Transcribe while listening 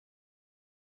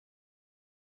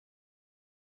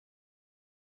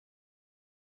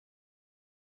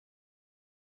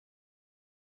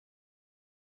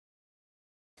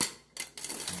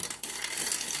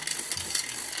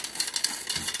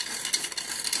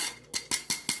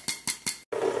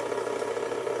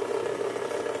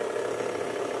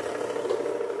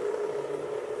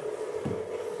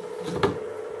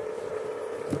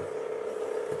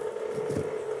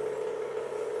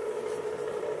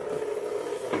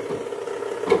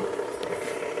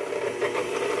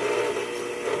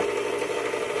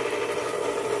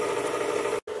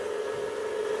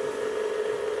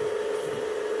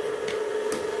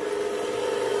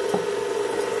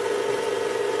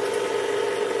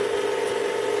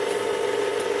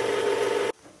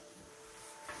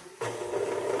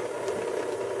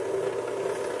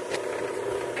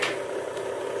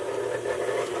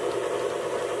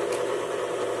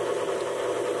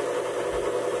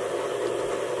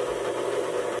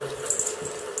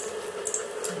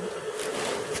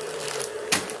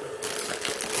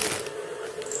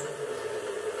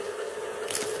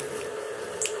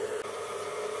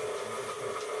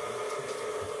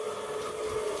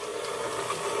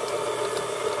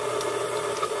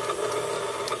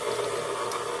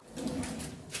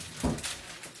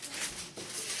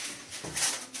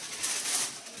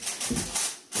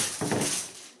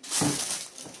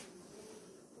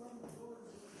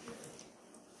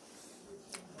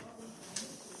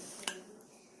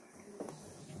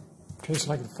Tastes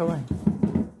like the filling.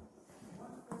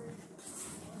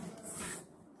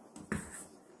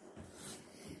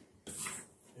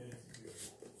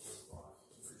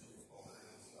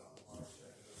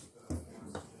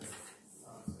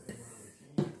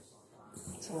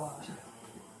 It's a lot.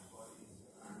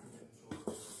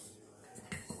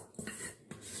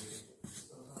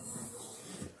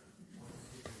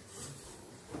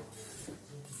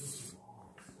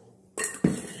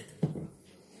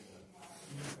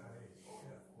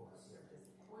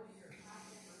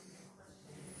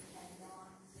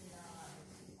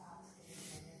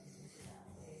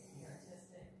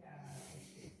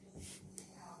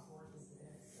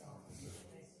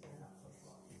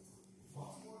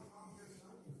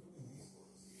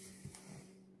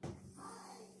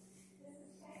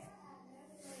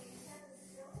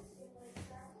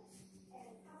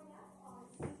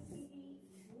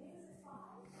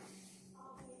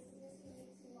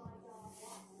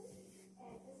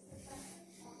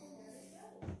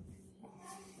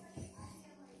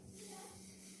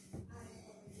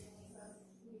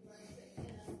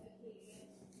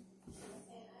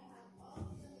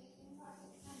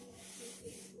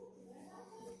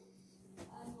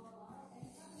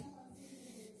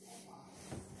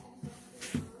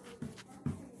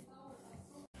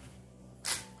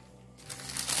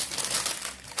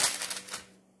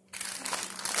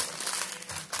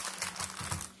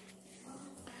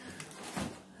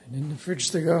 And in the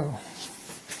fridge they go.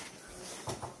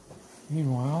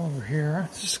 Meanwhile, over here,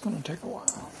 it's just going to take a while.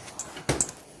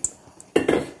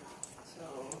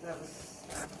 So that was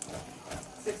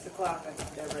 6 o'clock. I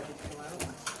think they're ready to go out.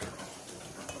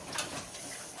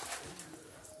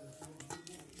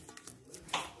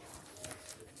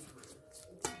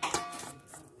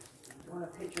 You want a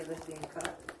picture of this being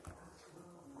cut?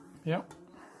 Yep.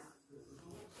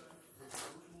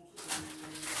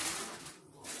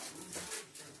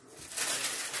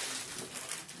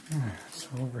 So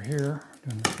over here,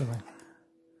 doing the filling.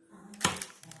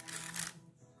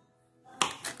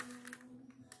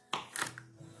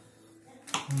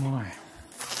 Oh my.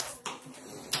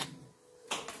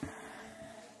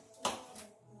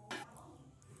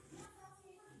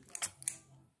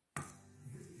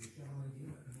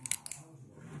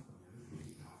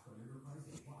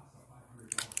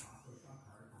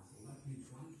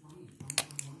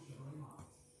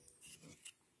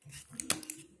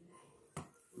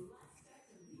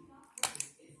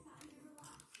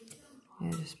 Yeah,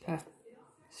 just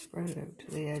spread it out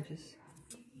to the edges.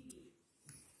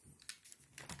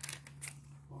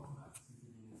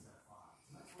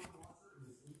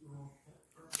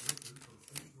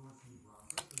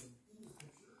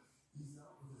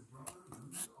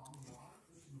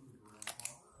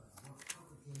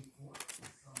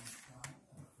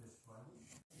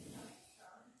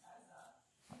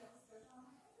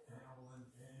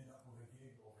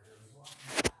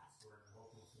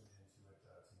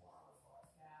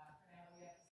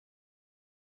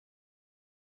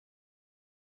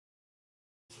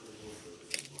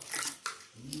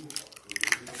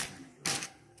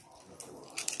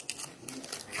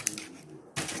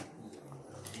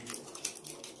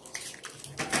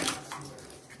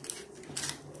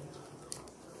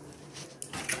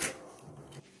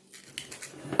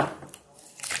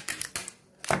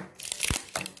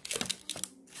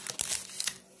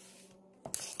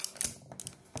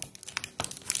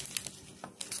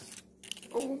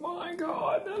 Oh my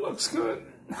God, that looks good.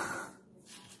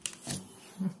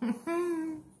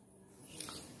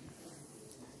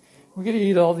 We get to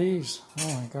eat all these.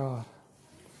 Oh my God.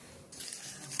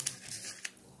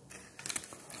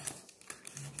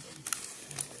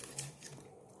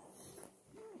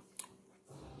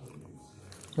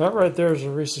 That right there is a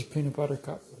Reese's peanut butter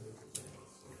cup.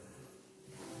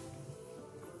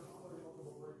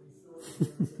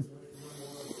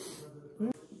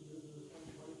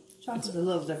 Chocolate's a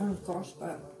little different, of course,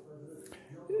 but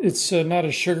It's not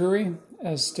as sugary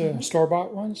as the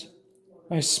store-bought ones.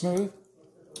 Nice, smooth.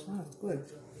 oh, good.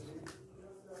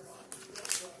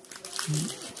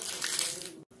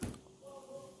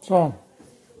 So,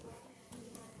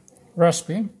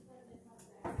 recipe.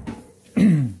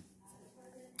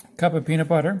 Cup of peanut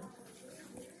butter.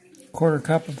 Quarter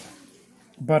cup of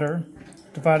butter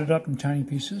divided up in tiny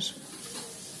pieces.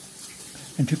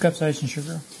 And 2 cups icing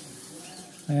sugar.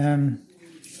 And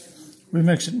we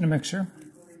mix it in a mixer.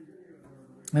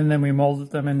 And then we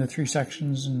molded them into 3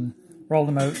 sections and rolled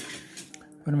them out.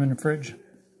 Put them in the fridge.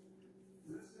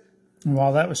 And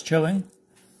while that was chilling,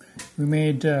 we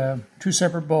made 2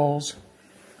 separate bowls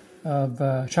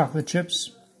of chocolate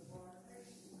chips.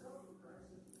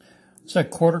 It's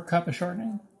like 1/4 cup of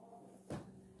shortening.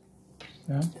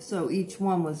 Yeah. So each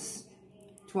one was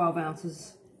 12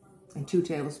 ounces and 2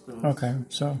 tablespoons. Okay,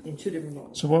 so In 2 different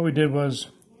bowls. so what we did was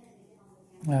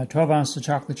 12 ounces of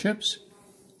chocolate chips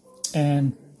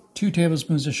and 2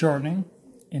 tablespoons of shortening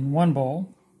in one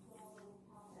bowl.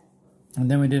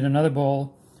 And then we did another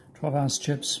bowl, 12 ounce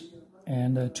chips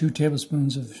and 2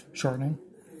 tablespoons of shortening.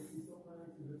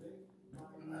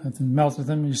 And then melted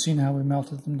them. You've seen how we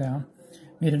melted them down.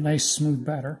 Made a nice smooth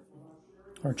batter,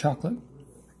 or chocolate.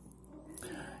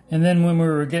 And then when we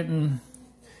were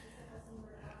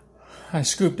I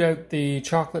scooped out the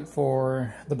chocolate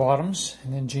for the bottoms,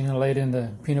 and then Gina laid in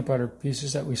the peanut butter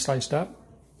pieces that we sliced up.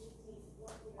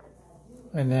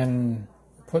 And then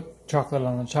put chocolate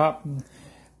on the top.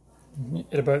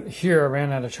 At about here, I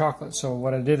ran out of chocolate, so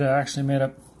what I did, I actually made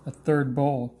up a 3rd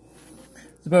bowl.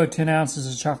 It's about 10 ounces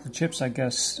of chocolate chips, I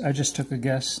guess. I just took a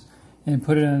guess, and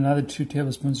put in another 2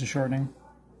 tablespoons of shortening.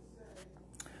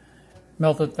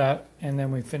 Melted that, and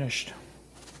then we finished.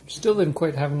 Still didn't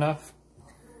quite have enough.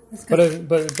 But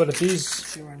if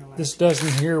this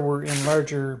dozen here were in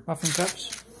larger muffin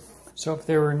cups, so if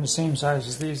they were in the same size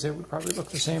as these, they would probably look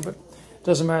the same, but it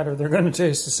doesn't matter. They're going to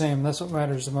taste the same. That's what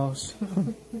matters the most.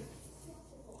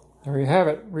 There you have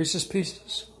it. Reese's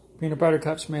Pieces. Peanut butter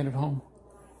cups made at home.